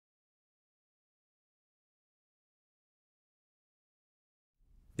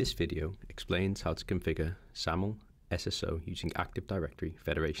This video explains how to configure SAML SSO using Active Directory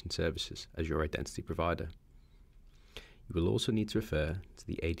Federation Services as your identity provider. You will also need to refer to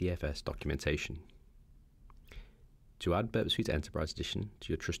the ADFS documentation. To add Burp Suite Enterprise Edition to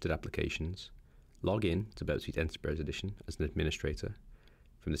your trusted applications, log in to Burp Suite Enterprise Edition as an administrator.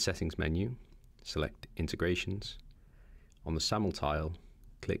 From the Settings menu, select Integrations. On the SAML tile,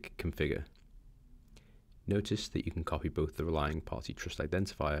 click Configure. Notice that you can copy both the Relying Party Trust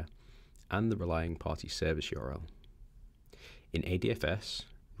Identifier and the Relying Party Service URL. In ADFS,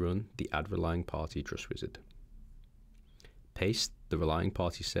 run the Add Relying Party Trust Wizard. Paste the Relying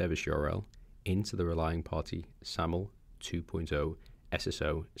Party Service URL into the Relying Party SAML 2.0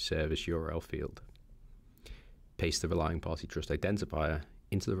 SSO Service URL field. Paste the Relying Party Trust Identifier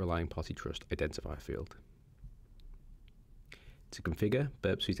into the Relying Party Trust Identifier field. To configure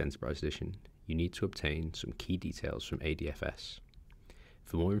Burp Suite Enterprise Edition, you need to obtain some key details from ADFS.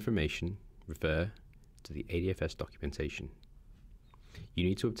 For more information, refer to the ADFS documentation. You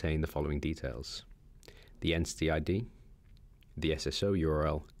need to obtain the following details: the entity ID, the SSO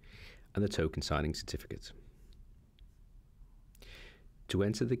URL, and the token signing certificate. To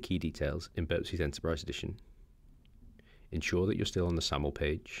enter the key details in Burp Suite Enterprise Edition, ensure that you're still on the SAML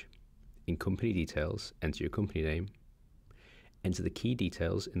page. In Company Details, enter your company name, enter the key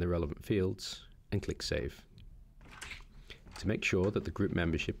details in the relevant fields, and click Save. To make sure that the group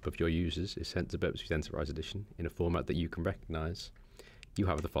membership of your users is sent to Burp Suite Enterprise Edition in a format that you can recognize, you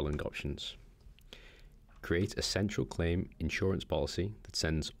have the following options. Create a central claim insurance policy that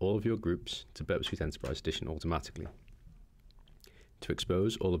sends all of your groups to Burp Suite Enterprise Edition automatically. To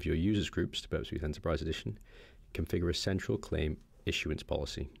expose all of your users' groups to Burp Suite Enterprise Edition, configure a central claim issuance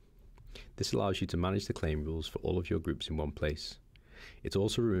policy. This allows you to manage the claim rules for all of your groups in one place. It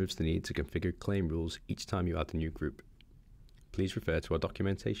also removes the need to configure claim rules each time you add a new group. Please refer to our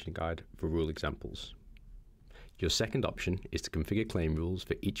documentation guide for rule examples. Your second option is to configure claim rules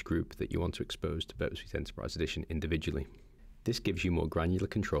for each group that you want to expose to Burp Suite Enterprise Edition individually. This gives you more granular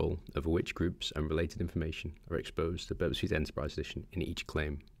control over which groups and related information are exposed to Burp Suite Enterprise Edition in each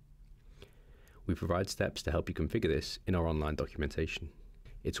claim. We provide steps to help you configure this in our online documentation.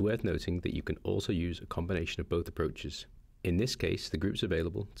 It's worth noting that you can also use a combination of both approaches. In this case, the groups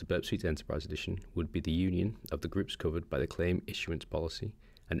available to Burp Suite Enterprise Edition would be the union of the groups covered by the claim issuance policy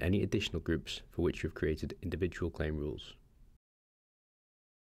and any additional groups for which you have created individual claim rules.